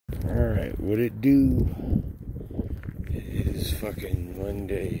Alright, what it do? It is fucking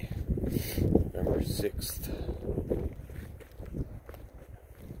Monday, November 6th.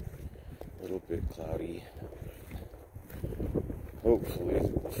 A little bit cloudy. Hopefully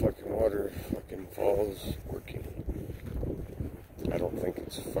the fucking water fucking falls working. I don't think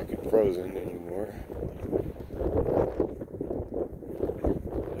it's fucking frozen anymore.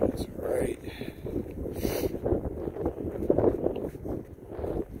 That's alright.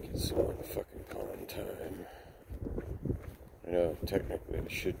 Get some fucking calm time. I know technically I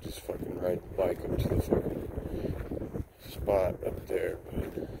should just fucking ride the bike up to the fucking spot up there,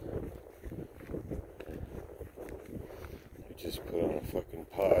 but I just put on a fucking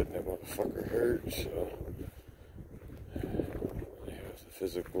pod and that motherfucker hurt, so I have the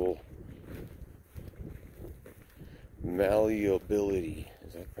physical malleability.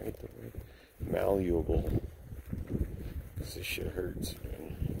 Is that right? The word? Malleable. Because this shit hurts,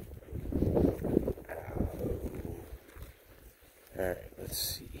 man. Alright, let's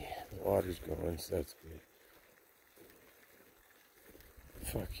see. The water's going, so that's good.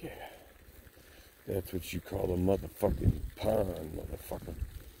 Fuck yeah. That's what you call a motherfucking pond, motherfucker.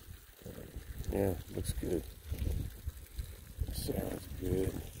 Yeah, looks good. Sounds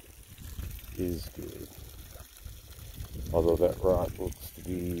good. Is good. Although that rock looks to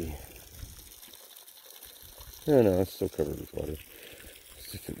be... I don't know, it's still covered with water.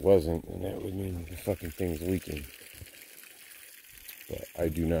 If it wasn't, then that would mean the fucking thing's leaking. But I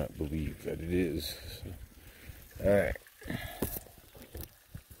do not believe that it is. So. Alright.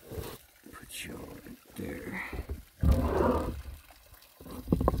 Put you right there.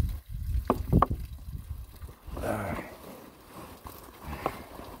 Alright.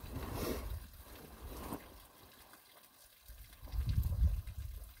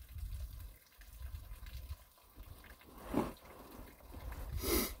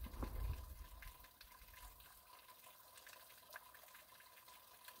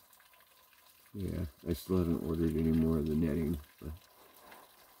 Yeah, I still haven't ordered any more of the netting, but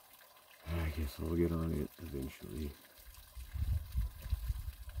I guess I'll get on it eventually.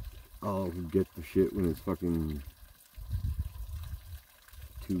 I'll get the shit when it's fucking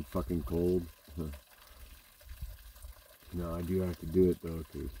too fucking cold. No, I do have to do it though,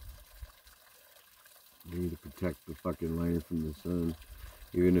 because I need to protect the fucking liner from the sun,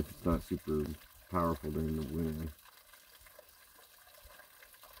 even if it's not super powerful during the winter.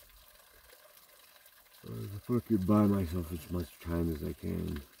 I fucking buy myself as much time as I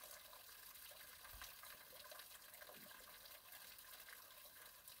can.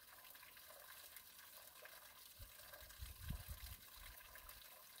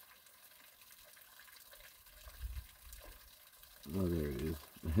 Oh, there it is.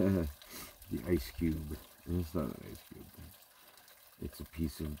 The ice cube. It's not an ice cube. It's a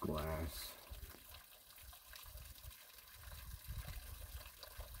piece of glass.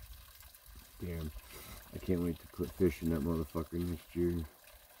 Damn. I can't wait to put fish in that motherfucker next year.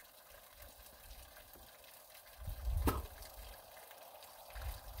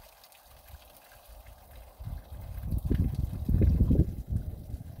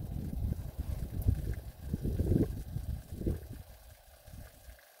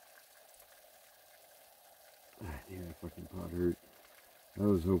 Ah, damn, that fucking pot hurt. I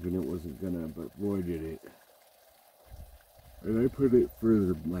was hoping it wasn't gonna, but boy did it. And I put it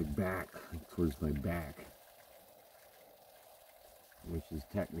further, like back, towards my back. Which is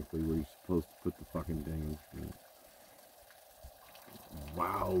technically where you're supposed to put the fucking thing.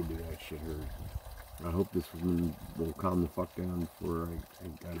 Wow, did that shit hurt. I hope this one will calm the fuck down before I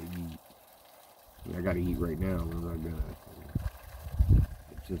gotta eat. I mean, I gotta eat right now, but I'm not gonna.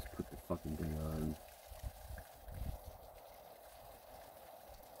 I just put the fucking thing on.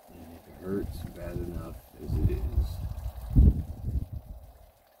 And if it hurts bad enough as it is,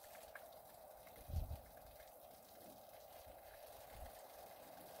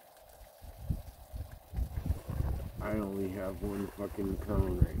 I only have one fucking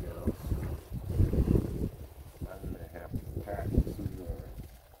cone right now, so I'm gonna have to pack some more.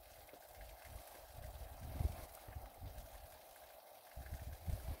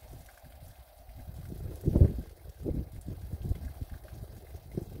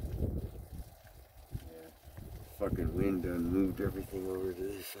 Yeah, fucking wind done moved everything over to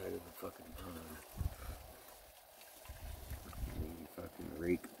this side of the fucking pond. Maybe fucking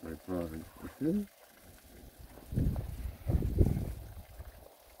rake my pond.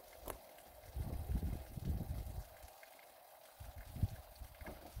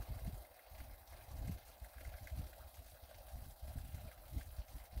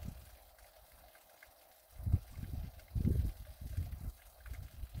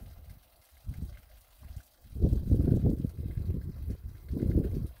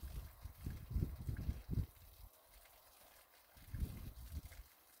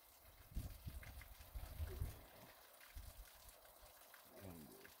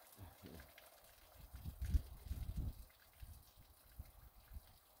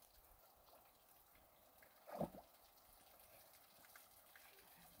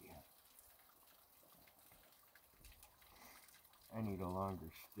 I need a longer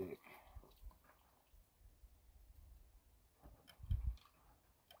stick.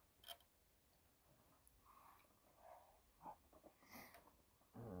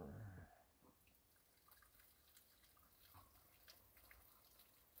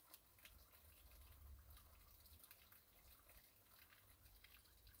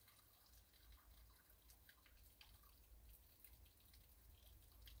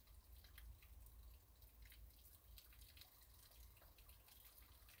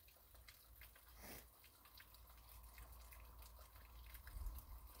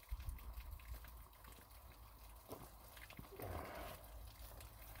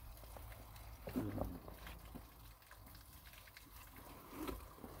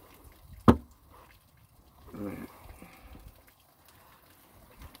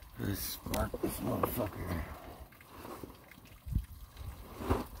 Let's spark this motherfucker.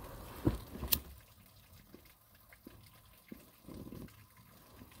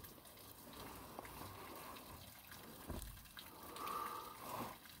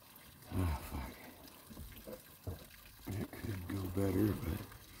 Oh, fuck. It could go better, but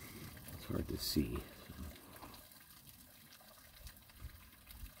it's hard to see.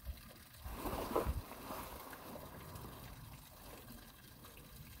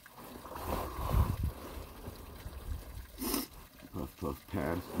 Puff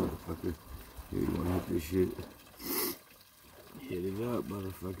pass, motherfucker. Here, you wanna hit this shit? Hit it up,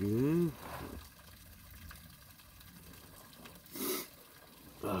 motherfucker.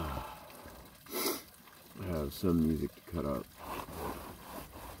 I have some music to cut up.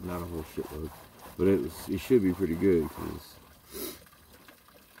 Not a whole shitload. But it should be pretty good because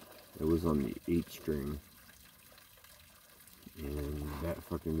it was on the 8 string. And that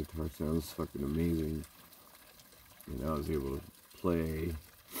fucking guitar sounds fucking amazing. And I was able to play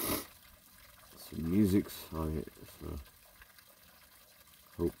some music on it, so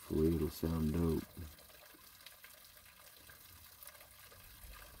hopefully it'll sound dope.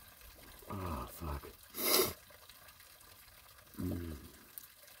 Oh, fuck.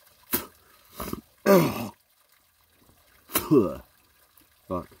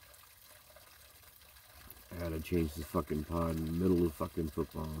 Fuck. I gotta change this fucking pod in the middle of fucking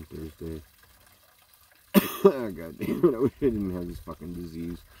football on Thursday. God damn it, I wish I didn't have this fucking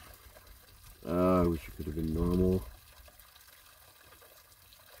disease. I wish it could have been normal.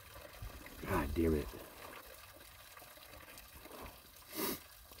 God damn it.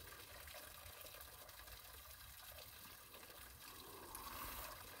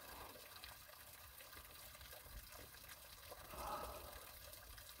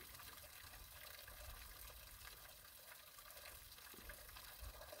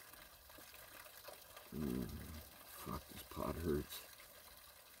 Fuck, this pot hurts.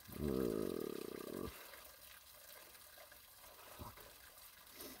 Fuck.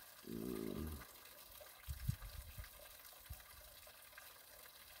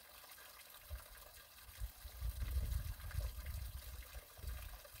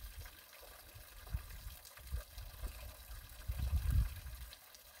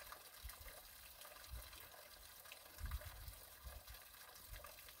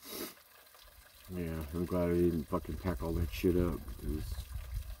 Yeah, I'm glad I didn't fucking pack all that shit up, because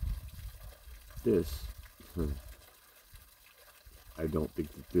this, I don't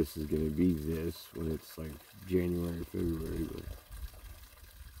think that this is going to be this when it's like January, February, but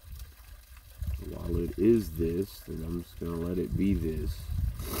while it is this, then I'm just going to let it be this.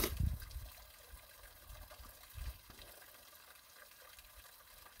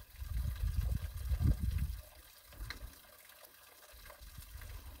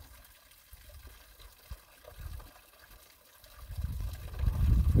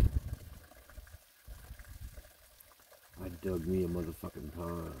 I dug me a motherfucking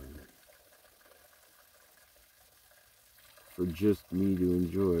pond for just me to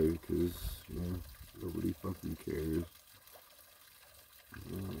enjoy, because, you know, nobody fucking cares.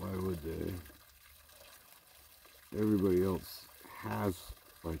 Well, why would they? Everybody else has,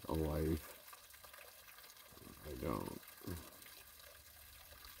 like, a life. I don't.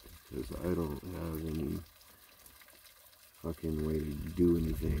 Because I don't have any fucking way to do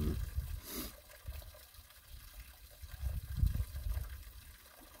anything.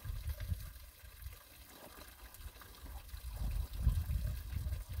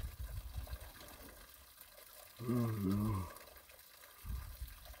 Oh no.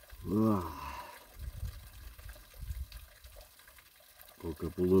 Ugh. Woke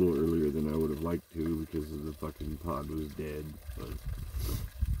up a little earlier than I would have liked to because the fucking pod was dead, but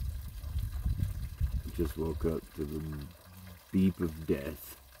just woke up to the beep of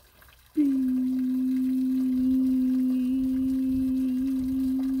death. Beep.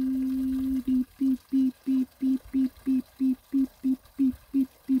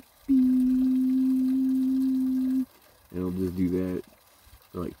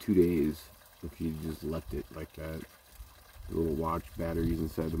 2 days if you just left it like that. The little watch batteries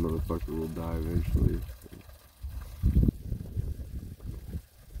inside the motherfucker will die eventually.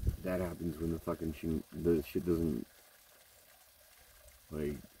 That happens when the shit doesn't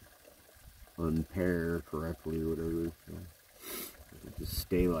like unpair correctly or whatever. So just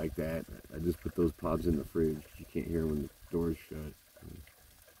stay like that. I just put those pods in the fridge. You can't hear when the door's shut.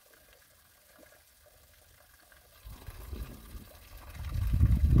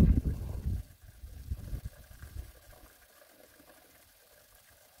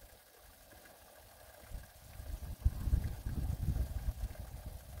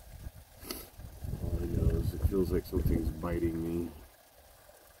 All I know is it feels like something's biting me.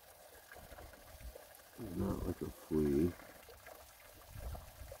 Not like a flea.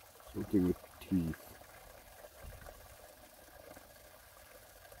 Something with teeth.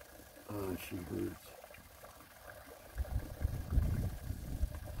 Ah, she hurts.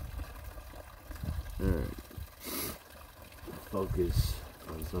 Alright. Focus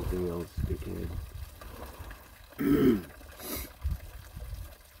on something else, dickhead.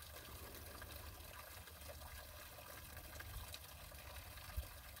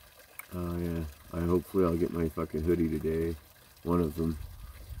 Oh yeah. Hopefully I'll get my fucking hoodie today. One of them.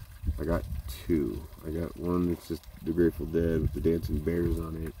 I got two. I got one that's just the Grateful Dead with the dancing bears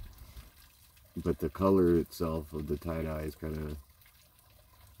on it. But the color itself of the tie-dye is kind of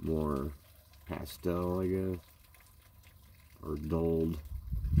more pastel, I guess. Or dulled.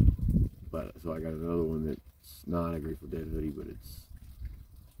 But so I got another one that's not a Grateful Dead hoodie, but it's,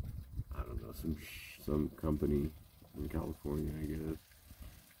 I don't know, some company in California, I guess.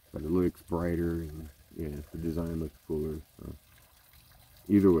 But it looks brighter, and yeah, the design looks cooler. So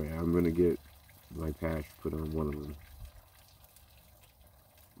either way, I'm gonna get my patch put on one of them.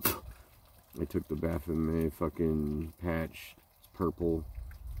 I took the Baphomet fucking patch, it's purple,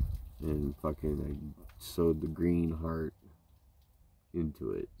 and fucking I sewed the green heart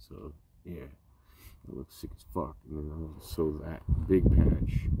into it. So yeah, it looks sick as fuck. And then I'll sew that big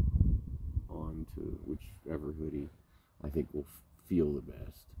patch onto whichever hoodie I think will feel the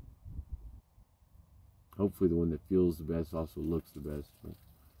best. Hopefully the one that feels the best also looks the best. But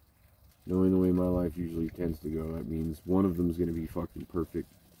knowing the way my life usually tends to go, that means one of them is going to be fucking perfect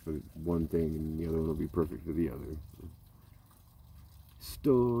for one thing and the other one will be perfect for the other.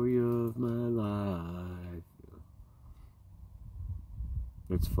 Story of my life.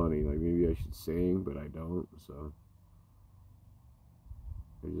 That's funny. Like, maybe I should sing, but I don't. So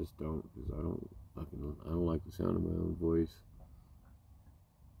I just don't, because I don't like the sound of my own voice.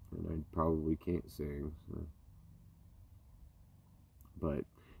 And I probably can't sing, so. But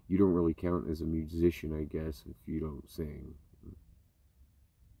you don't really count as a musician, I guess, if you don't sing.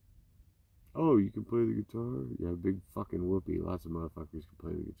 Oh, you can play the guitar? Yeah, big fucking whoopee. Lots of motherfuckers can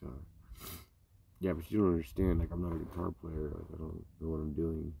play the guitar. Yeah, but you don't understand. Like, I'm not a guitar player. Like, I don't know what I'm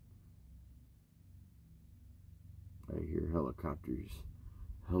doing. I hear helicopters.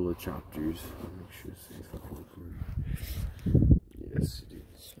 Helicopters. I'll make sure it's safe fucking recording. Yes, it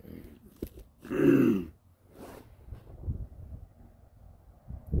is.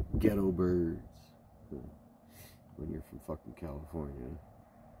 Ghetto birds. When you're from fucking California.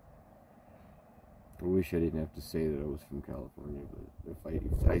 I wish I didn't have to say that I was from California, but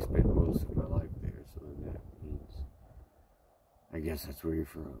if I spent most of my life there, so then that means I guess that's where you're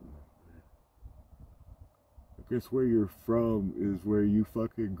from. I guess where you're from is where you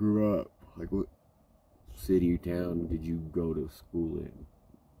fucking grew up. Like, what city or town did you go to school in?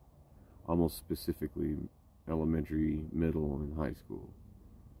 Almost specifically elementary, middle, and high school.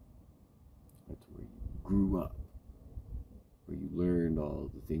 That's where you grew up. Where you learned all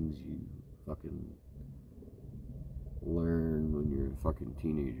the things you fucking learn when you're a fucking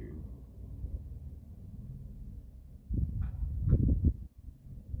teenager.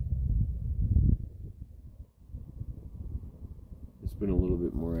 There's been a little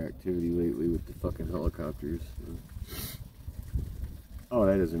bit more activity lately with the fucking helicopters. Oh,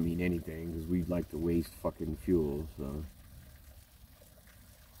 that doesn't mean anything, because we'd like to waste fucking fuel, so.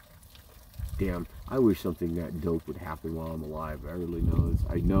 Damn, I wish something that dope would happen while I'm alive. I really know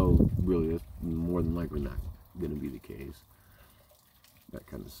I know, really, that's more than likely not gonna be the case. That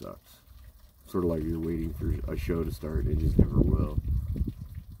kind of sucks. Sort of like you're waiting for a show to start and it just never will.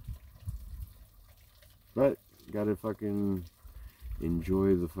 But, gotta fucking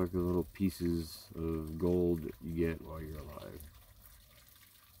enjoy the fucking little pieces of gold that you get while you're alive.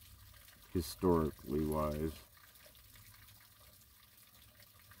 Historically wise.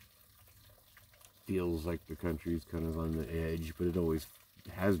 Feels like the country's kind of on the edge, but it always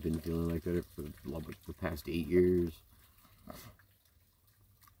has been feeling like that for the past 8 years.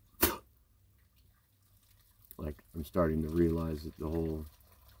 I'm starting to realize that the whole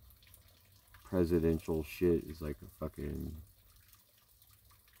presidential shit is like a fucking,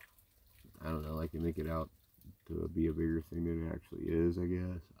 I don't know, I can make it out to be a bigger thing than it actually is, I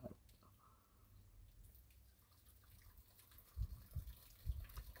guess.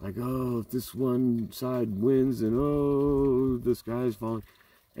 Like, oh, if this one side wins, then, oh, the sky's falling.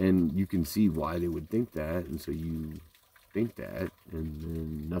 And you can see why they would think that, and so you think that, and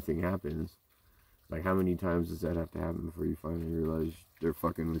then nothing happens. Like, how many times does that have to happen before you finally realize they're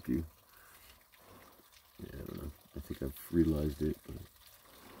fucking with you? Yeah, I don't know. I think I've realized it.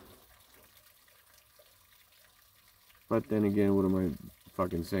 But then again, what am I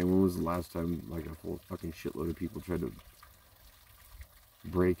fucking saying? When was the last time, like, a whole fucking shitload of people tried to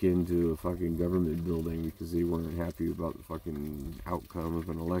break into a fucking government building because they weren't happy about the fucking outcome of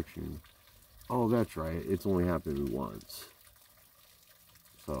an election? Oh, that's right. It's only happened once.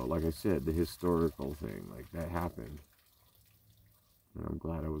 So, like I said, the historical thing, like, that happened. And I'm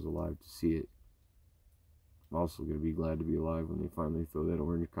glad I was alive to see it. I'm also going to be glad to be alive when they finally throw that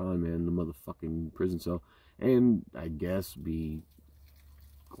orange con man in the motherfucking prison cell. And I guess be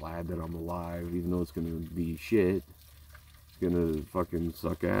glad that I'm alive, even though it's going to be shit. It's going to fucking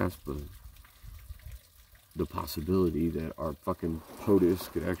suck ass, but the possibility that our fucking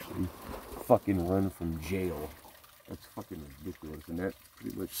POTUS could actually fucking run from jail. That's fucking ridiculous, and that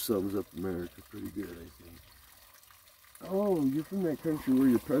pretty much sums up America pretty good, I think. Oh, you're from that country where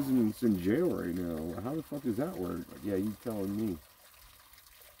your president's in jail right now. How the fuck does that work? Like, yeah, you telling me.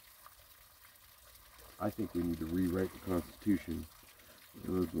 I think we need to rewrite the Constitution.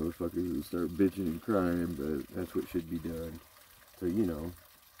 Those motherfuckers will start bitching and crying, but that's what should be done. So, you know,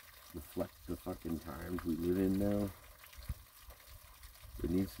 reflect the fucking times we live in now. There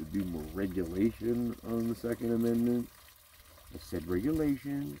needs to be more regulation on the Second Amendment. I said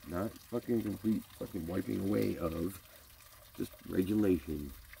regulation, not fucking complete fucking wiping away of. Just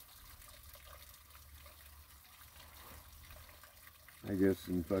regulation. I guess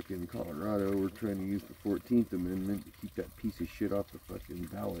in fucking Colorado, we're trying to use the 14th Amendment to keep that piece of shit off the fucking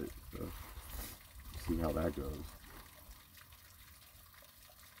ballot. So, see how that goes.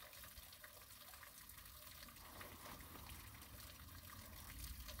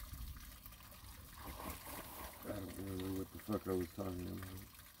 I don't remember what the fuck I was talking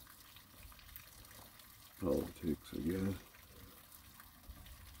about. Politics, I guess.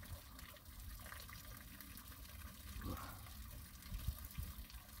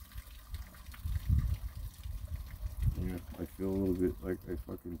 Yeah, I feel a little bit like I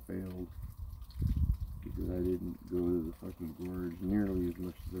fucking failed because I didn't go to the fucking gorge nearly as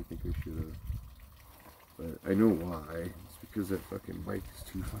much as I think I should have. But I know why. It's because that fucking bike is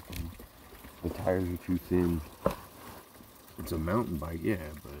too fucking... The tires are too thin. It's a mountain bike,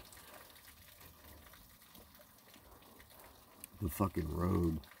 yeah, but... The fucking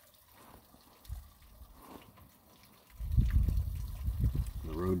road...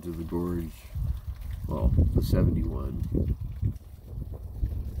 The road to the gorge... Well, the 71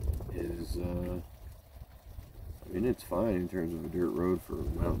 is, I mean, it's fine in terms of a dirt road for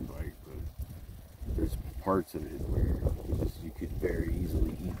a mountain bike, but there's parts of it where you could very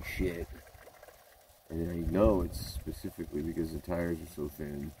easily eat shit. And I know it's specifically because the tires are so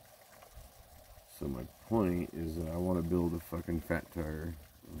thin. So my point is that I want to build a fucking fat tire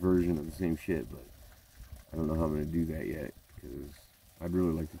version of the same shit, but I don't know how I'm going to do that yet, because I'd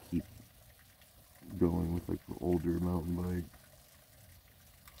really like to keep going with like the older mountain bike,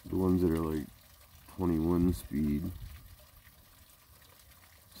 the ones that are like 21 speed,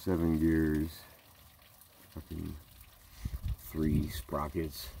 7 gears, fucking 3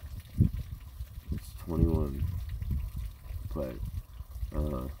 sprockets. It's 21, but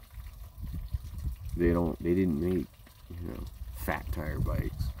they didn't make, you know, fat tire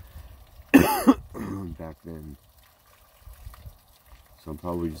bikes back then. So I'm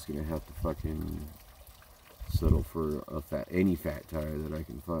probably just gonna have to fucking settle for any fat tire that I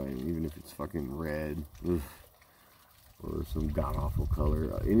can find, even if it's fucking red, or some god awful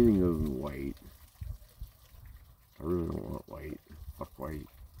color. Anything other than white. I really don't want white. Fuck white.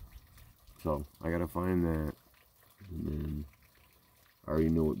 So I gotta find that, and then I already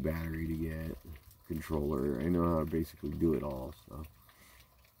know what battery to get, controller. I know how to basically do it all. So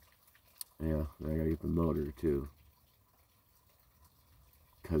yeah, I gotta get the motor too.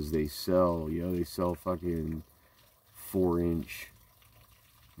 Because they sell, you know, they sell fucking 4-inch,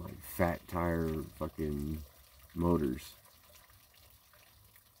 like, fat tire fucking motors.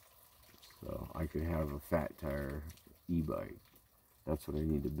 So I could have a fat tire e-bike. That's what I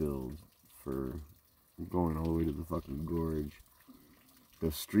need to build for going all the way to the fucking gorge.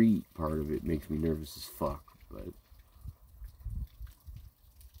 The street part of it makes me nervous as fuck, but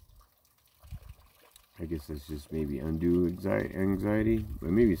I guess that's just maybe undue anxiety, but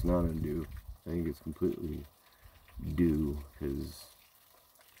maybe it's not undue. I think it's completely due, because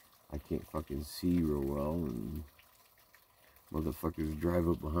I can't fucking see real well, and motherfuckers drive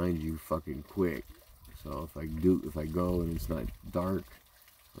up behind you fucking quick. So if I go and it's not dark,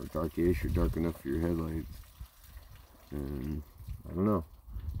 or darkish, or dark enough for your headlights, and I don't know,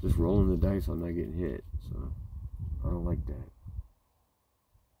 just rolling the dice on not getting hit. So I don't like that.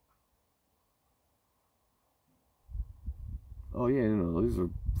 Oh yeah, no, those are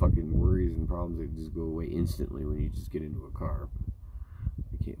fucking worries and problems that just go away instantly when you just get into a car. But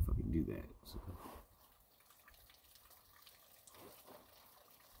you can't fucking do that. So.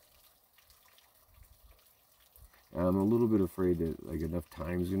 I'm a little bit afraid that like enough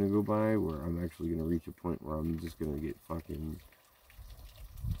time's gonna go by where I'm actually gonna reach a point where I'm just gonna get fucking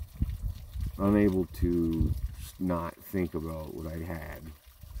unable to not think about what I had,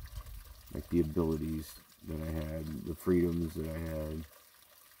 like the abilities that I had, the freedoms that I had,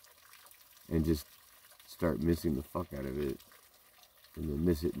 and just start missing the fuck out of it, and then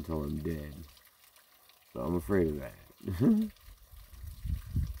miss it until I'm dead. So I'm afraid of that.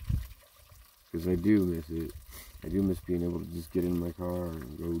 Because I do miss it. I do miss being able to just get in my car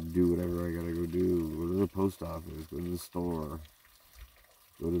and go do whatever I gotta go do. Go to the post office, go to the store,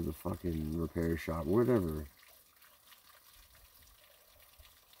 go to the fucking repair shop, whatever.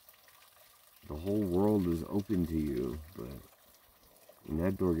 The whole world is open to you, but when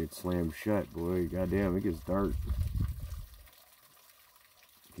that door gets slammed shut, boy, goddamn, it gets dark.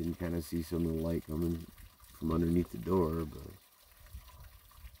 You can kind of see some of the light coming from underneath the door, but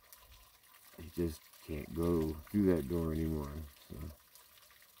you just can't go through that door anymore. So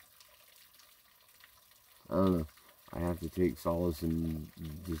I don't know. I have to take solace in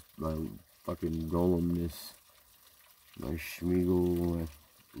just my fucking golemness, my schmiegel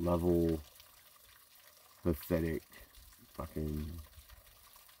level pathetic fucking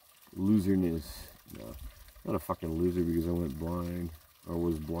loserness. No, I'm not a fucking loser because I went blind or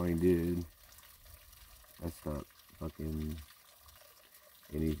was blinded. That's not fucking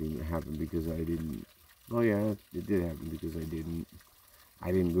anything that happened because I didn't. Oh yeah, it did happen because I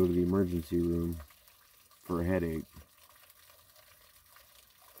didn't go to the emergency room for a headache.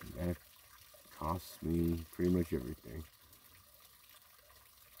 That costs me pretty much everything.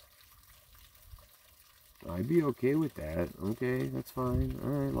 I'd be okay with that. Okay, that's fine.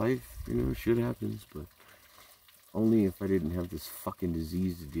 Alright, life, shit happens, but only if I didn't have this fucking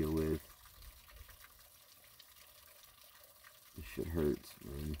disease to deal with. This shit hurts,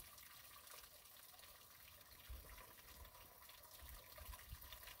 man.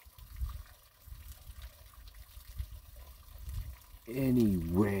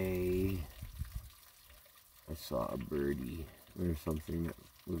 Anyway, I saw a birdie or something that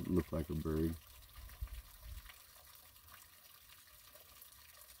would look like a bird.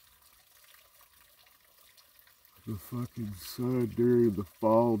 The fucking sun during the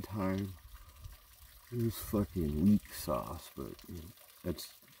fall time is fucking weak sauce, but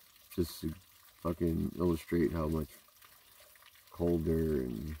that's just to fucking illustrate how much colder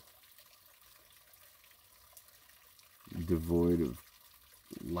and devoid of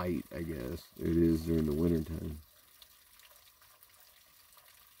light, I guess, it is during the wintertime.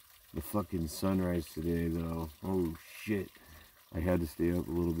 The fucking sunrise today, though, oh shit. I had to stay up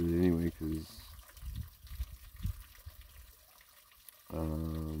a little bit anyway, because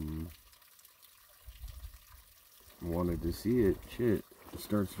wanted to see it. Shit, it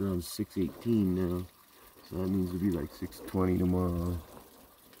starts around 6:18 now, so that means it'll be like 6:20 tomorrow,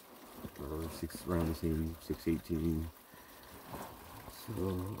 or around the same 6:18.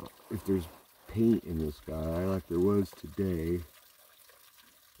 So if there's paint in the sky like there was today,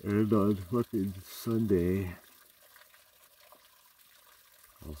 and on fucking Sunday,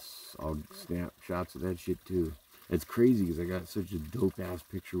 I'll snap shots of that shit too. It's crazy because I got such a dope ass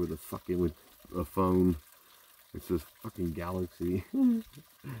picture with a phone. It's this fucking Galaxy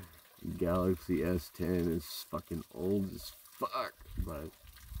Galaxy S10. It's fucking old as fuck, but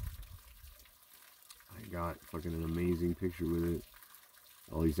I got fucking an amazing picture with it.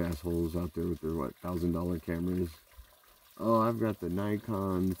 All these assholes out there with their $1,000 cameras. Oh, I've got the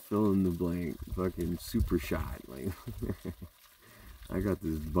Nikon fill in the blank fucking super shot. Like I got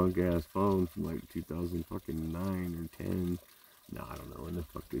this bunk ass phone from like 2009 or 10. No, I don't know when the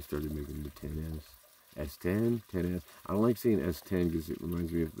fuck they started making the 10s. S10? 10s? I don't like saying S10 because it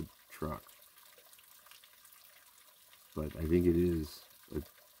reminds me of the truck. But I think it is a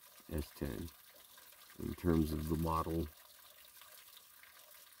S10 in terms of the model.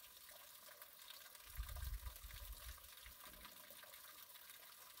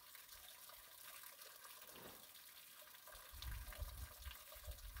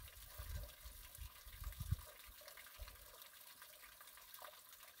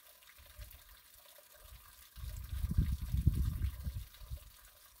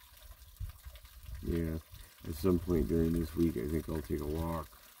 Yeah, at some point during this week, I think I'll take a walk.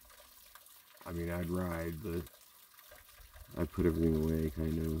 I mean, I'd ride, but I put everything away,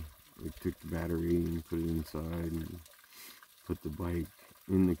 kind of. Like, took the battery and put it inside, and put the bike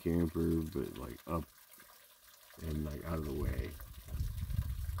in the camper, but, like, up and, like, out of the way.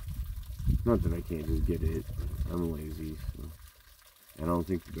 Not that I can't just get it, but I'm lazy, so. I don't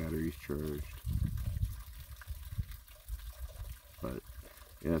think the battery's charged. But,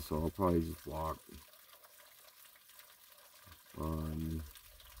 yeah, so I'll probably just walk on,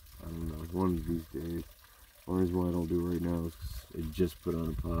 I don't know, one of these days. One reason why I don't do it right now is because it just put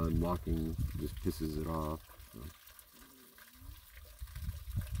on a pod. Walking just pisses it off. So.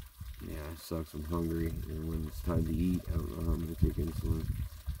 Yeah, it sucks. I'm hungry. And when it's time to eat, I don't know how I'm going to take insulin.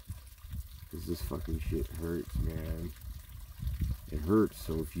 Because this fucking shit hurts, man. It hurts,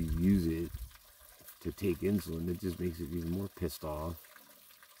 so if you use it to take insulin, it just makes it even more pissed off.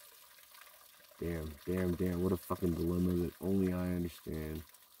 Damn, damn, damn. What a fucking dilemma that only I understand.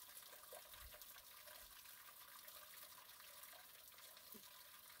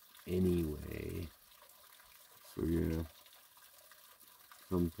 Anyway. So, yeah.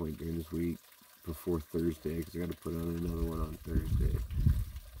 Some point during this week, before Thursday, because I got to put on another one on Thursday.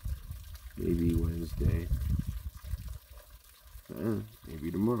 Maybe Wednesday.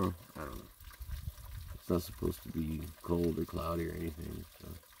 Maybe tomorrow. I don't know. It's not supposed to be cold or cloudy or anything, so.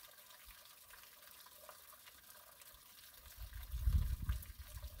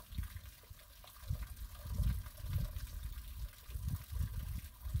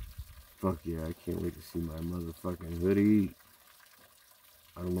 Fuck yeah, I can't wait to see my motherfucking hoodie.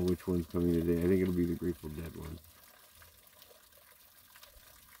 I don't know which one's coming today. I think it'll be the Grateful Dead one.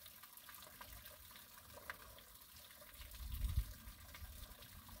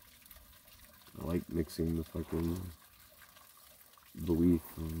 I like mixing the fucking belief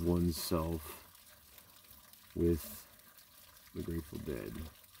of oneself with the Grateful Dead.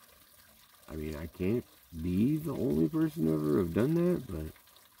 I mean, I can't be the only person to ever have done that, but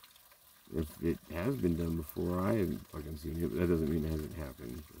if it has been done before, I haven't fucking seen it, but that doesn't mean it hasn't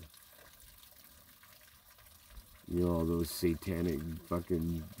happened. You know, all those satanic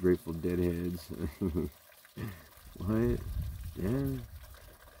fucking Grateful Dead heads. What? Yeah.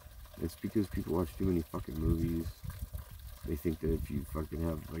 It's because people watch too many fucking movies. They think that if you fucking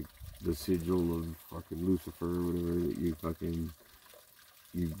have, like, the sigil of fucking Lucifer or whatever, that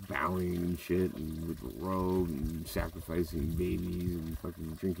you bowing and shit, and with a robe, and sacrificing babies, and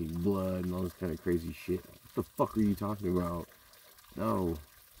fucking drinking blood, and all this kind of crazy shit. What the fuck are you talking about? No.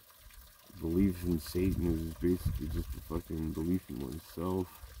 Belief in Satan is basically just a fucking belief in oneself.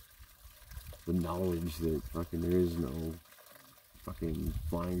 The knowledge that fucking there is no fucking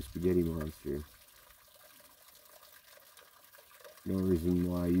flying spaghetti monster. The only reason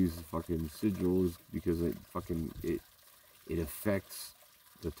why I use the fucking sigil is because it affects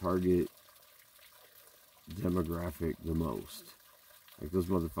the target demographic the most. Like, those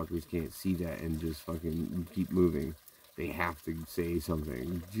motherfuckers can't see that and just fucking keep moving. They have to say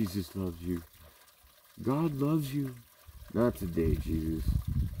something. Jesus loves you. God loves you. Not today, Jesus.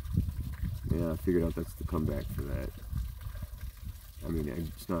 Yeah, I figured out that's the comeback for that. I mean,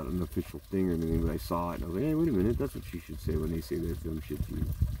 it's not an official thing or anything, but I saw it and I was like, hey, wait a minute, that's what you should say when they say that dumb shit to you.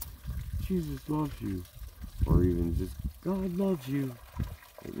 Jesus loves you. Or even just, God loves you.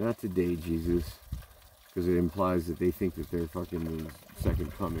 Like, not today, Jesus. Because it implies that they think that they're fucking the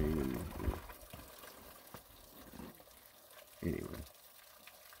second coming. And, you know. Anyway.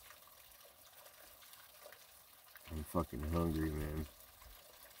 I'm fucking hungry, man.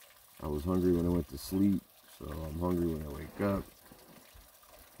 I was hungry when I went to sleep, so I'm hungry when I wake up.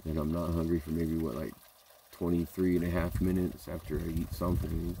 And I'm not hungry for maybe, what, like 23 and a half minutes after I eat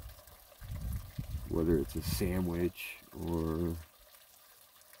something. Whether it's a sandwich or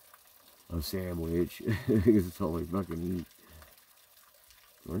a sandwich, because it's all I fucking eat.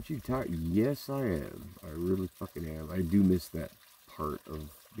 Aren't you tired? Yes, I am. I really fucking am. I do miss that part of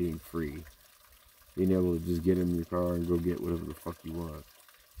being free. Being able to just get in your car and go get whatever the fuck you want.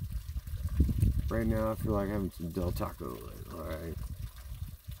 Right now, I feel like having some Del Taco, alright?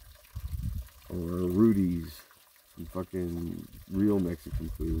 Or Rudy's. Some fucking real Mexican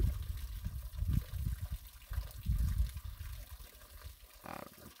food. I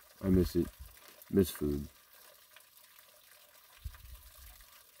don't know. I miss it. Miss food.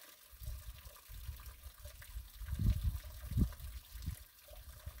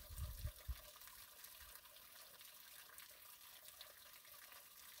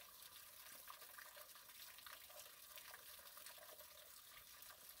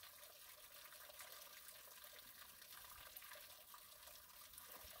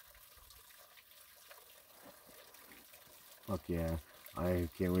 Fuck yeah. I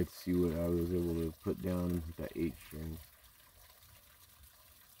can't wait to see what I was able to put down with that 8 string.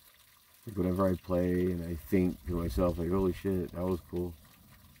 Like whenever I play and I think to myself, like, holy shit, that was cool.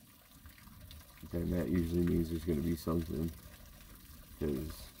 Then that usually means there's going to be something.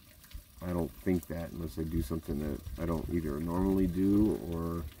 Because I don't think that unless I do something that I don't either normally do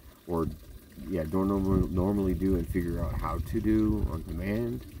or yeah, don't normally do and figure out how to do on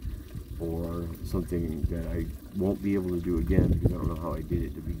command, or something that I won't be able to do again because I don't know how I did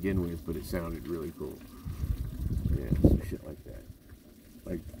it to begin with, but it sounded really cool. Yeah, so shit like that.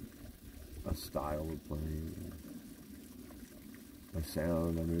 Like a style of playing, a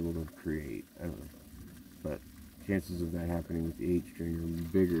sound I'm able to create. I don't know. But chances of that happening with the 8 string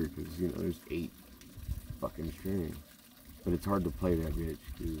are bigger because, you know, there's 8 fucking strings. But it's hard to play that bitch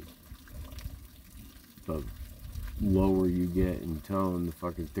because the lower you get in tone, the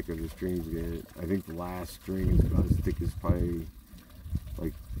fucking thicker the strings get. I think the last string is about as thick as probably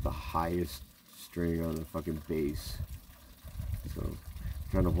like the highest string on the fucking bass. So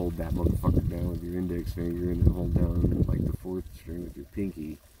trying to hold that motherfucker down with your index finger and then hold down like the 4th string with your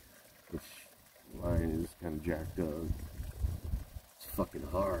pinky, which mine is kind of jacked up. It's fucking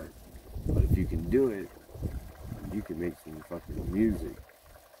hard, but if you can do it, you can make some fucking music.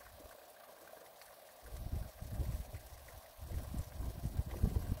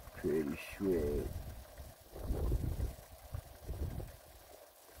 Pretty sweet.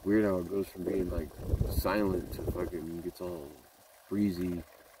 Weird how it goes from being like silent to fucking gets all breezy.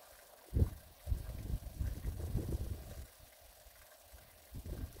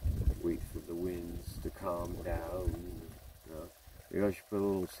 Wait for the winds to calm down. You know? Maybe I should put a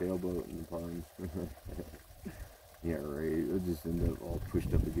little sailboat in the pond. Yeah, right. It'll just end up all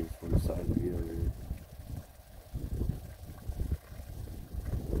pushed up against one side of the other.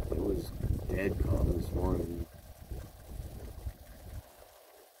 It was dead calm this morning.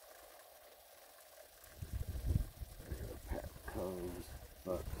 Pack cones.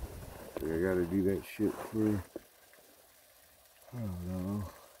 But I gotta do that shit for, I don't know.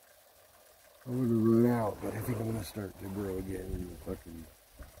 I'm gonna run out, but I think I'm gonna start to grow again in the fucking,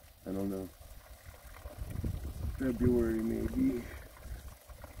 I don't know, February maybe.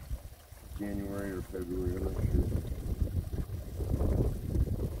 January or February, I'm not sure.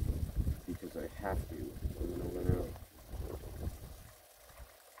 Because I have to, I'm gonna run out.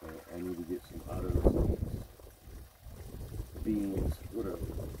 But I need to get some auto beans, whatever.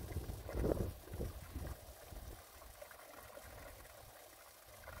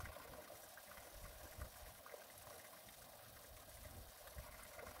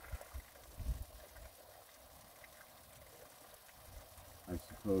 I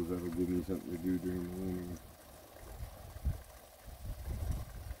suppose that'll give me something to do during the winter.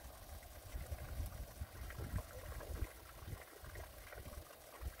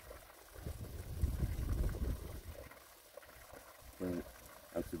 But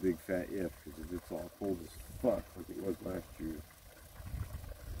that's a big fat if, because if it's all cold as fuck like it was last year,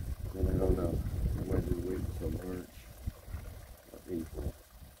 then I don't know. I might just wait until March or April.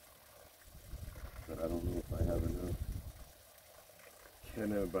 But I don't know if I have enough. Can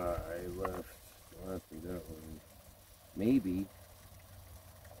I buy left? I'll ask me that one. Maybe.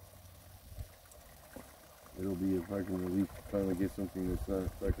 It'll be if I can at least finally get something that's not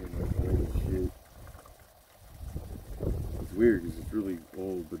fucking like old shit. It's weird because it's really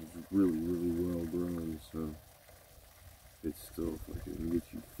old, but it's really, really well grown, so it's still fucking gets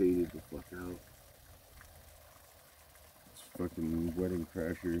you faded the fuck out. It's fucking Wedding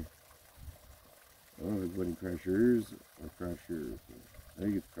Crasher. I don't know if it's Wedding Crashers or Crashers. I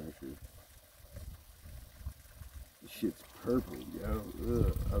think it's Crasher. This shit's purple, yo.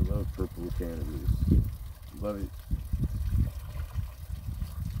 Ugh. I love purple cannabis. Love it.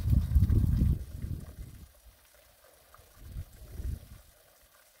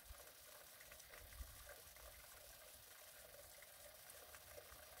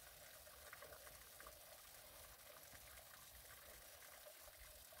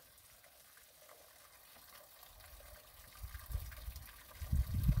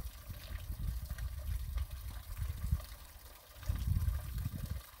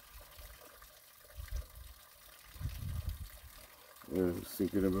 I was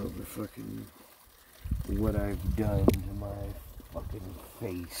thinking about the fucking, what I've done to my fucking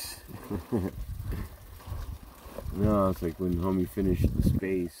face. No, it's like when homie finished the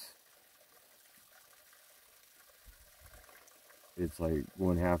space, it's like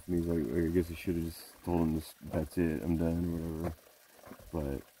one half of me's like, I guess I should have just told him this, that's it, I'm done, or whatever.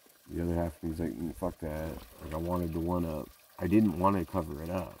 But the other half of me's like, fuck that. Like, I wanted the 1-up. I didn't want to cover it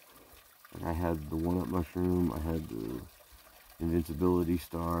up. Like, I had the 1-up mushroom, I had the invincibility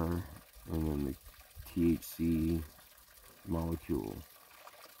star, and then the THC molecule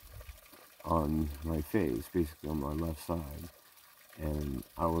on my face, basically on my left side. And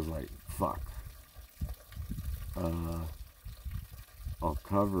I was like, fuck. I'll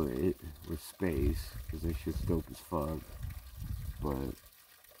cover it with space, because that shit's dope as fuck. But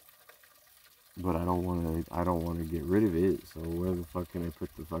I don't want to get rid of it, so where the fuck can I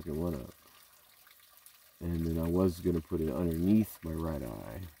put the fucking one up? And then I was going to put it underneath my right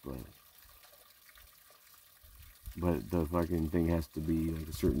eye, but the fucking thing has to be like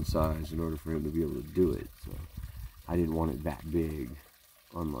a certain size in order for him to be able to do it, so I didn't want it that big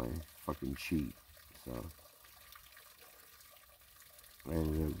on my fucking cheek, so I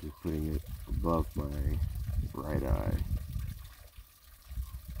ended up just putting it above my right eye.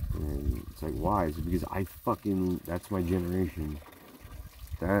 And it's like, why? Is it because that's my generation.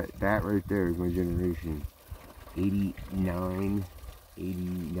 That right there is my generation. 89,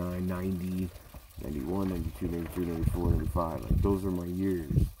 90, 91, 92, 93, 94, 95. Like, those are my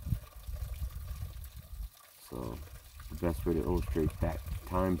years. So, the best way to illustrate that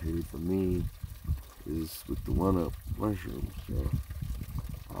time period for me is with the one-up mushrooms. So,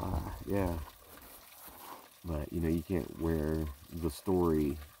 yeah. But, you can't wear the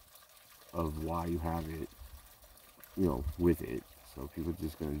story of why you have it, with it. So people are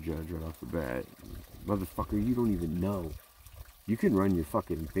just gonna judge right off the bat. Motherfucker, you don't even know. You can run your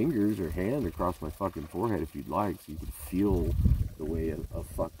fucking fingers or hand across my fucking forehead if you'd like, so you can feel the way a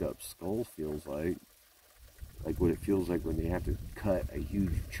fucked up skull feels like. Like what it feels like when they have to cut a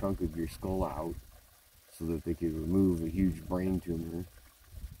huge chunk of your skull out so that they can remove a huge brain tumor.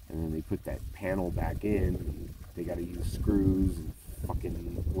 And then they put that panel back in, and they gotta use screws and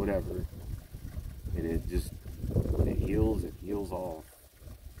fucking whatever. And when it heals off.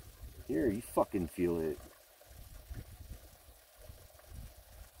 Here, you fucking feel it.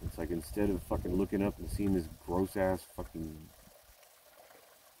 It's like instead of fucking looking up and seeing this gross ass fucking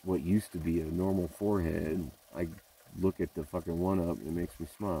what used to be a normal forehead, I look at the fucking one up and it makes me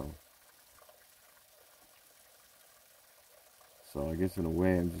smile. So I guess in a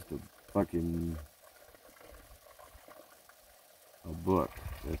way I'm just a book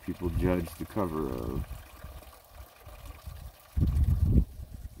that people judge the cover of.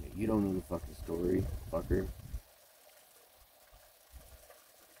 Yeah, you don't know the fucking story, fucker.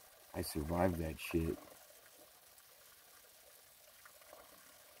 I survived that shit.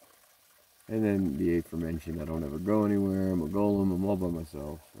 And then the aforementioned, I don't ever go anywhere, I'm a golem, I'm all by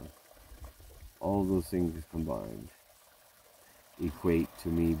myself. So all of those things combined equate to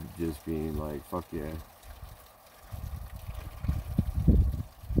me just being like, fuck yeah.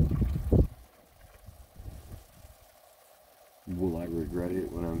 Will I regret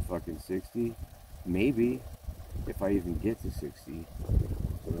it when I'm fucking 60? Maybe, if I even get to 60.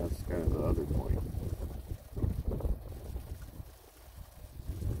 So that's kind of the other point.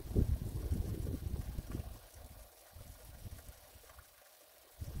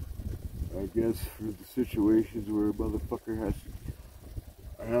 I guess for the situations where a motherfucker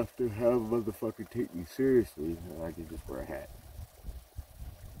I have to have a motherfucker take me seriously, I can just wear a hat.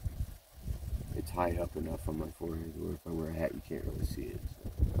 It's high up enough on my forehead where if I wear a hat you can't really see it.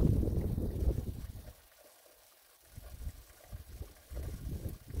 So.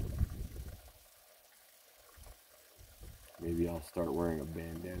 Maybe I'll start wearing a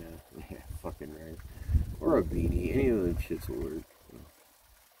bandana. Yeah, fucking right. Or a beanie. Any of those shits will work.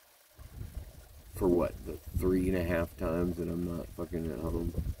 For what? The 3.5 times that I'm not fucking at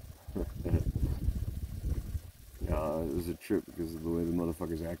home? Nah, it was a trip because of the way the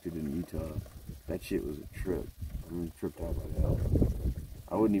motherfuckers acted in Utah. That shit was a trip. I'm tripped out by that.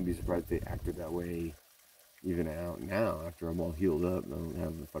 I wouldn't even be surprised if they acted that way even out now after I'm all healed up and I don't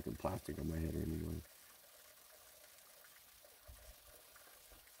have the fucking plastic on my head anymore.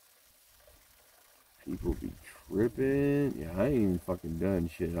 People be tripping. Yeah, I ain't even fucking done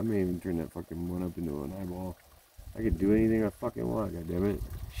shit. I may even turn that fucking one up into an eyeball. I could do anything I fucking want, goddammit.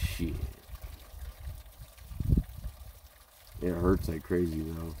 Shit. It hurts like crazy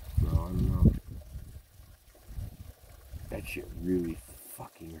though, so I don't know. That shit really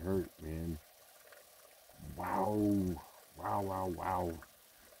fucking hurt, man. Wow. Wow, wow, wow.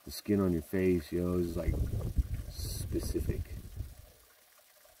 The skin on your face, yo, is like specific.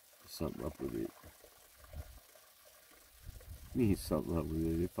 Something up with it. Me, something up with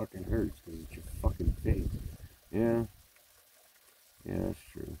it. It fucking hurts because it's your fucking face. Yeah. Yeah, that's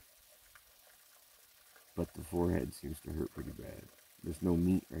true. But the forehead seems to hurt pretty bad. There's no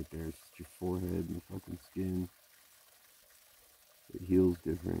meat right there. It's just your forehead and your fucking skin. It heals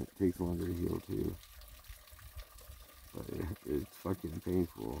different. It takes longer to heal too. But it's fucking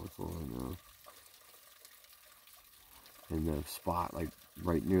painful, that's all I know. And the spot, like,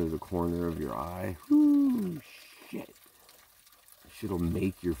 right near the corner of your eye, whoo, shit. Shit'll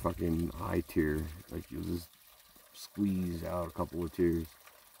make your fucking eye tear. Like, you'll just squeeze out a couple of tears.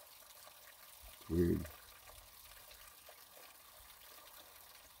 It's weird.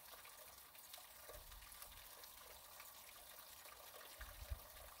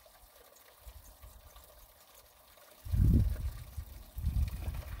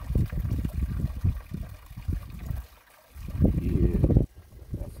 Yeah,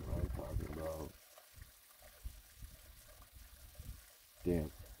 that's what I'm talking about.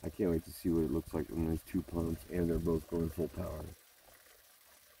 Damn, I can't wait to see what it looks like when there's two pumps and they're both going full power.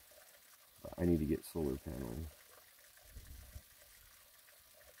 But I need to get solar panels.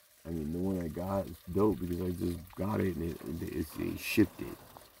 I mean, the one I got is dope because I just got it and they shipped it.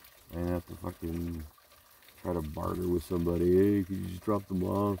 I didn't have to fucking try to barter with somebody. Hey, could you just drop them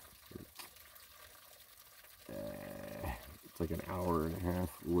off? It's like an hour and a half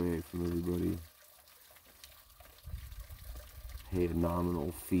away from everybody. Pay a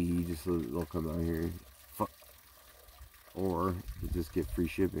nominal fee just so that they'll come out here. Fuck. Or you just get free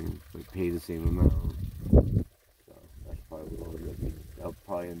shipping, but pay the same amount. So that's probably what I'll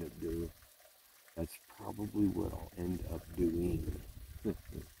probably end up doing. That's probably what I'll end up doing. The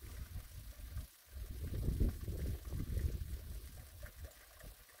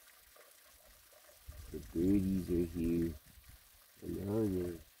birdies are here. Hello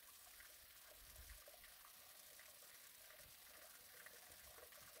there.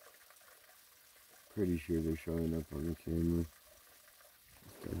 Pretty sure they're showing up on the camera.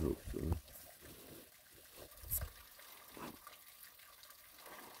 I hope so.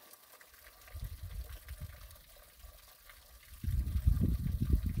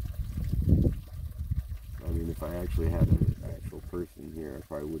 I mean, if I actually had an actual person here, I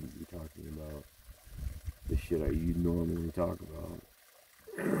probably wouldn't be talking about the shit you normally talk about.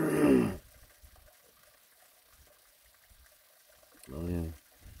 Oh yeah,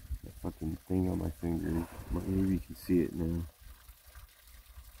 that fucking thing on my finger. Maybe you can see it now.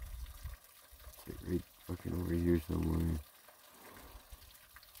 It's like right fucking over here somewhere.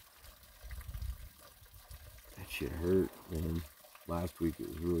 That shit hurt, man. Last week it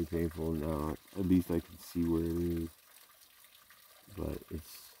was really painful. Now at least I can see where it is, but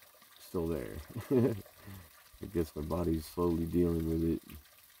it's still there. I guess my body's slowly dealing with it,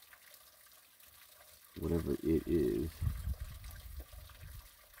 whatever it is.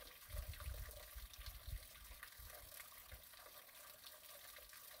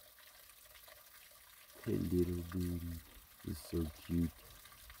 Hey, little booty, it's so cute.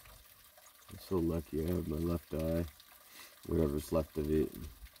 I'm so lucky I have my left eye, whatever's left of it.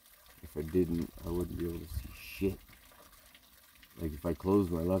 If I didn't, I wouldn't be able to see shit. Like if I close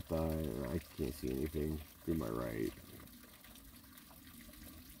my left eye, I can't see anything through my right.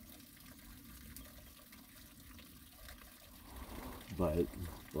 But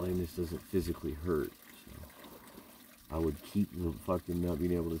blindness doesn't physically hurt, so I would keep fucking not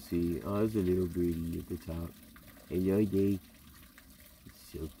being able to see. Oh, there's a little birdie at the top. Hello, Dave. It's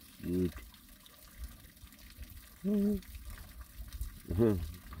so cute.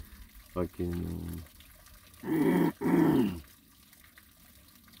 Fucking.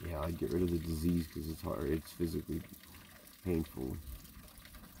 Yeah, I'd get rid of the disease because it's hard. It's physically painful.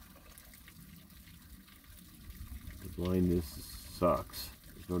 The blindness sucks.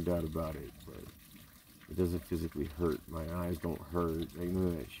 There's no doubt about it, but it doesn't physically hurt. My eyes don't hurt. Like none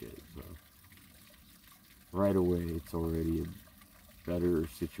of that shit. So right away, it's already a better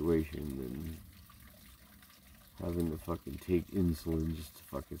situation than having to fucking take insulin just to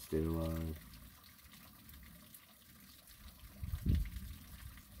fucking stay alive.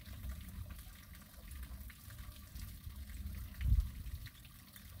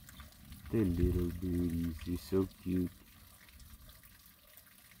 The little beauties, you're so cute.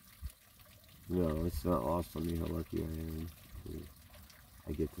 No, it's not lost on me how lucky I am.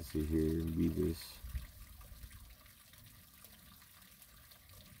 I get to sit here and be this.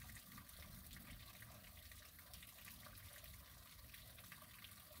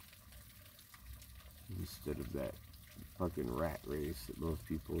 Instead of that fucking rat race that most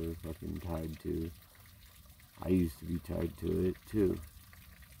people are fucking tied to. I used to be tied to it too.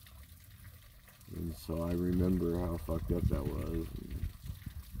 And so I remember how fucked up that was. And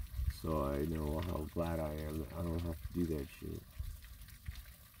so I know how glad I am that I don't have to do that shit.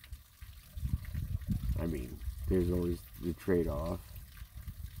 I mean, there's always the trade-off.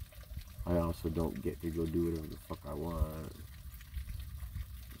 I also don't get to go do whatever the fuck I want.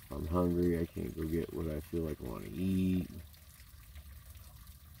 If I'm hungry, I can't go get what I feel like I want to eat.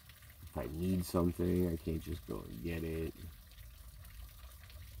 If I need something, I can't just go and get it.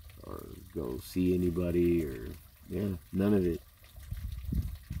 Or go see anybody, or, yeah, none of it.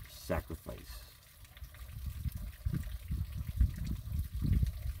 Sacrifice.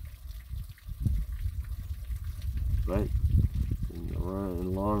 But in the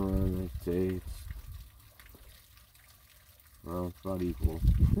long run, I'd say it's about equal.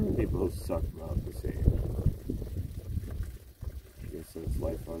 They both suck about the same. I guess it's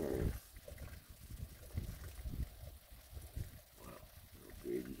life on Earth. Wow,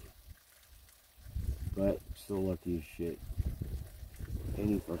 no biggie. But still lucky as shit.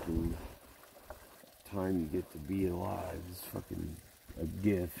 Any fucking time you get to be alive is fucking a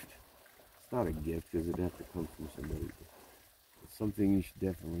gift. It's not a gift because it'd have to come from somebody. It's something you should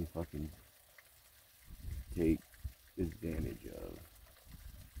definitely fucking take advantage of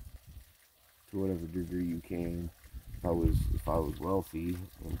to whatever degree you can. If I was wealthy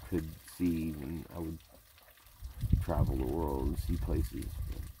and could see, then I would travel the world and see places.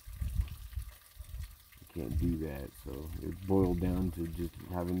 But I can't do that, so it boiled down to just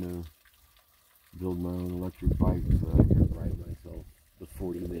having to build my own electric bike so that I could ride myself the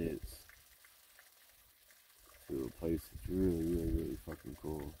 40 minutes to a place that's really, really, really fucking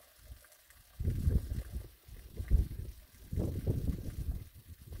cool.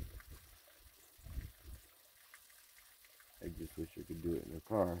 I just wish I could do it in a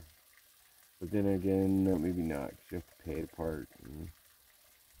car. But then again, maybe not, because you have to pay it apart. And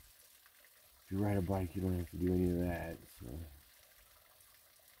if you ride a bike, you don't have to do any of that. So,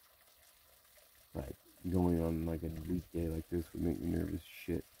 but going on like a weekday like this would make me nervous as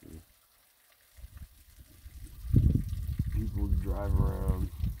shit. People drive around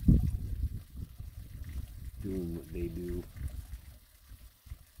doing what they do,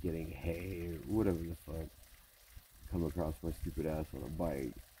 getting hay or whatever the fuck. Come across my stupid ass on a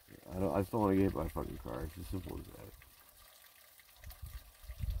bike. I just don't want to get hit by a fucking car. It's as simple as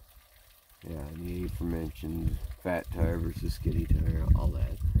that. Yeah, and the aforementioned fat tire versus skinny tire, all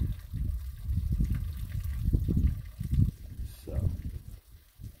that. So,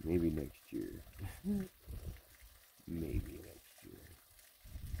 maybe next year. Maybe next year.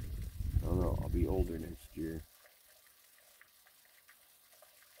 I don't know, I'll be older next year.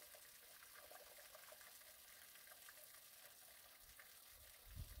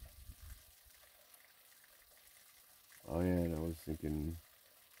 Oh yeah, and I was thinking,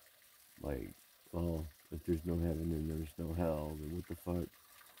 like, well, if there's no heaven and there's no hell, then what the fuck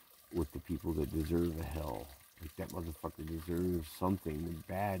with the people that deserve a hell? Like, that motherfucker deserves something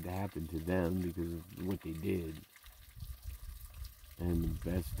bad to happen to them because of what they did. And the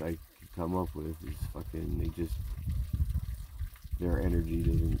best I could come up with is fucking, their energy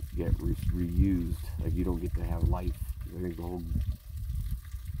doesn't get reused. Like, you don't get to have life. I think the whole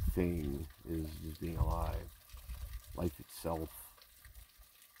thing is just being alive. Life itself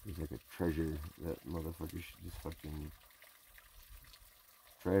is like a treasure that motherfuckers should just fucking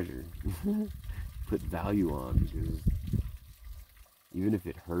treasure. Put value on, because even if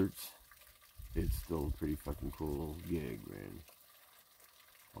it hurts, it's still a pretty fucking cool gig, man.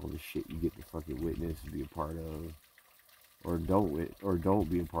 All the shit you get to fucking witness and be a part of, or don't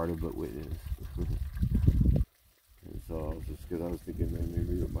be a part of, but witness. And so, just because I was thinking, man,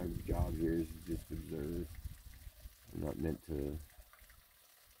 maybe my job here is just observe. I'm not meant to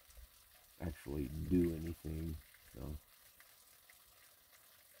actually do anything, so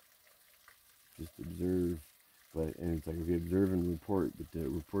just observe. But, and it's like, if you observe and report, but to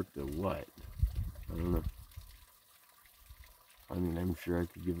report to what? I don't know. I mean, I'm sure I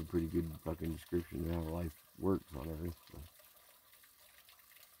could give a pretty good fucking description of how life works on Earth. So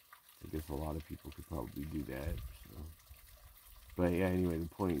I guess a lot of people could probably do that. So. But yeah, anyway, the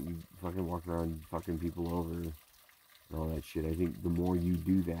point, you fucking walk around fucking people over and all that shit. I think the more you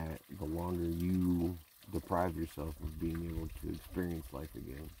do that, the longer you deprive yourself of being able to experience life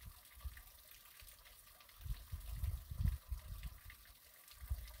again.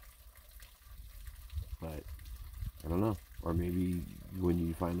 But I don't know. Or maybe when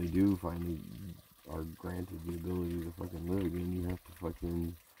you finally are granted the ability to fucking live again, you have to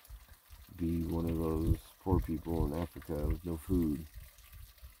fucking be one of those poor people in Africa with no food.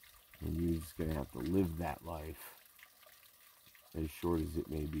 And you're just gonna have to live that life. As short as it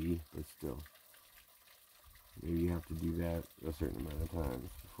may be, but still. Maybe you have to do that a certain amount of times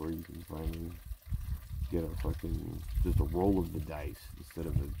before you can finally get a fucking, just a roll of the dice instead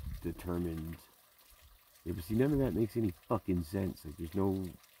of a determined. Yeah, but see, none of that makes any fucking sense. Like, there's no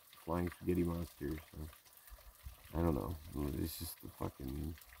flying spaghetti monsters. So I don't know. It's just the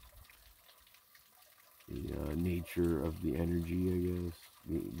fucking nature of the energy, I guess,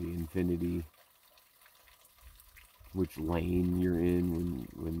 the infinity, which lane you're in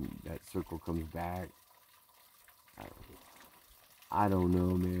when that circle comes back. I don't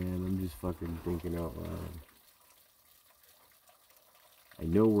know, man. I'm just fucking thinking out loud. I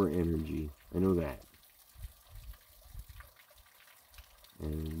know we're energy. I know that.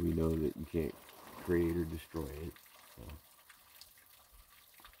 And we know that you can't create or destroy it. So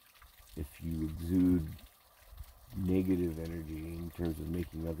if you exude negative energy in terms of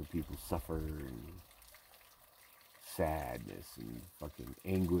making other people suffer and sadness and fucking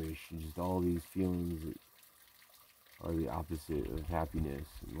anguish and just all these feelings that are the opposite of happiness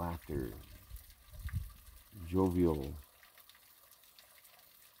and laughter, jovial,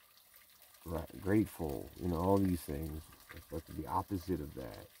 grateful, all these things, but the opposite of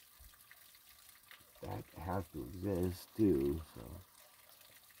that has to exist too. So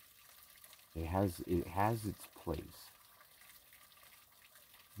it has its place,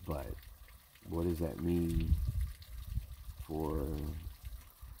 but what does that mean for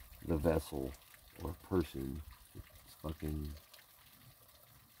the vessel or person that's fucking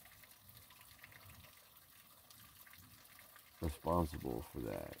responsible for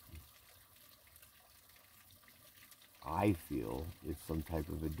that? I feel it's some type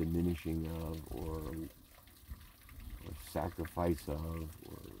of a diminishing of, or sacrifice of,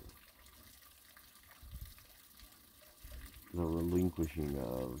 or the relinquishing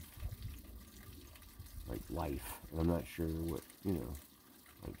of, like, life. And I'm not sure what,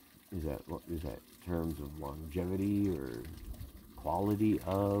 like, is that terms of longevity or quality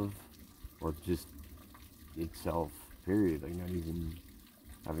of, or just itself, period, like not even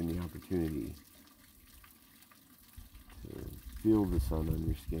having the opportunity to feel the sun on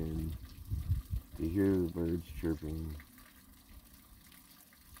your skin, to hear the birds chirping,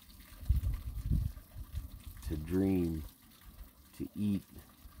 to dream, to eat.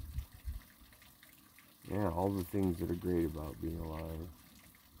 Yeah, all the things that are great about being alive.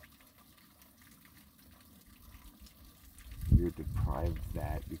 You're deprived of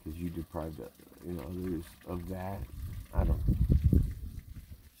that because you deprived others of that. I don't know.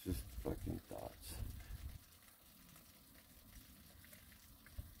 It's just fucking thoughts.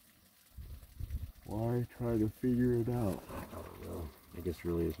 Why try to figure it out? I don't know. I guess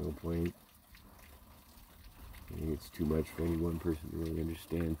really there's no point. I think it's too much for any one person to really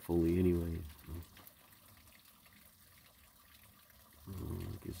understand fully anyway. I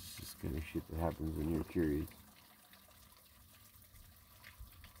guess it's just kind of shit that happens when you're curious.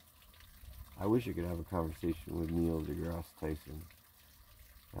 I wish I could have a conversation with Neil deGrasse Tyson.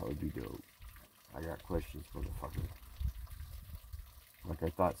 That would be dope. I got questions, motherfucker. Like, I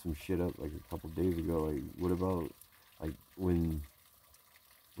thought some shit up like a couple days ago. Like, what about, like, when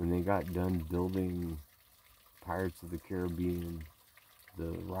they got done building Pirates of the Caribbean,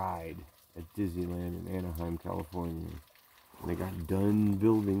 the ride at Disneyland in Anaheim, California. When they got done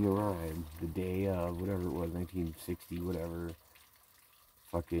building the ride, the day of, whatever it was, 1960, whatever,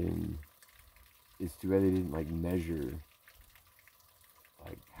 fucking, it's too bad they didn't, like, measure,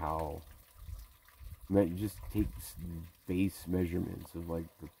 like, how, just take base measurements of, like,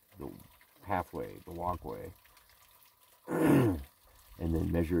 the pathway, the walkway, and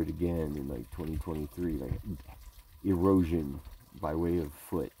then measure it again in, like, 2023, like, erosion by way of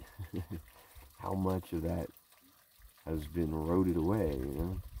foot. How much of that has been eroded away,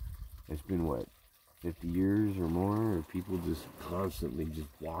 It's been, what, 50 years or more, or people just constantly just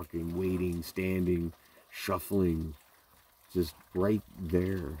walking, waiting, standing, shuffling, just right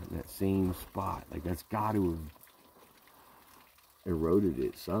there in that same spot. Like, that's got to have eroded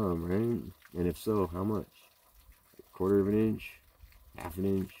it some, right? And if so, how much? A quarter of an inch? Half an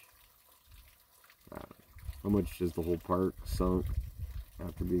inch? How much has the whole park sunk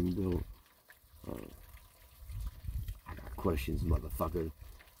after being built? I got questions, motherfucker.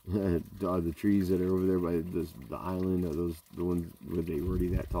 Are the trees that are over there by the island, are those the ones, were they already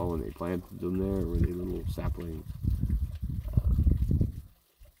that tall when they planted them there, or were they little saplings?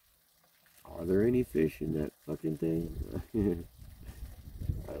 Are there any fish in that fucking thing?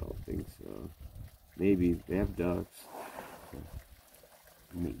 I don't think so. Maybe. They have ducks.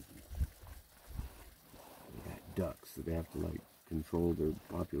 Maybe. They got ducks. Do they have to, like, control their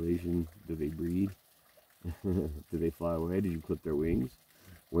population? Do they breed? Do they fly away? Did you clip their wings?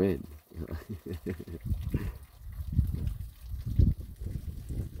 When?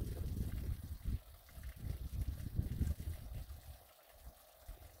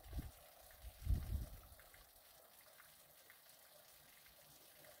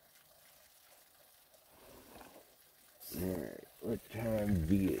 Alright, what time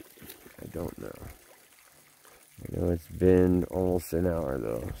be it? I don't know. It's been almost an hour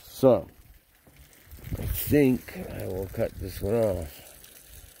though. So, I think I will cut this one off.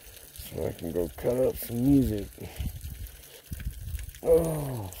 So I can go cut up some music.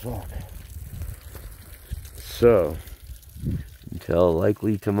 Oh, fuck. So, until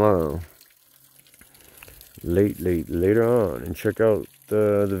likely tomorrow. Later on. And check out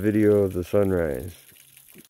the video of the sunrise.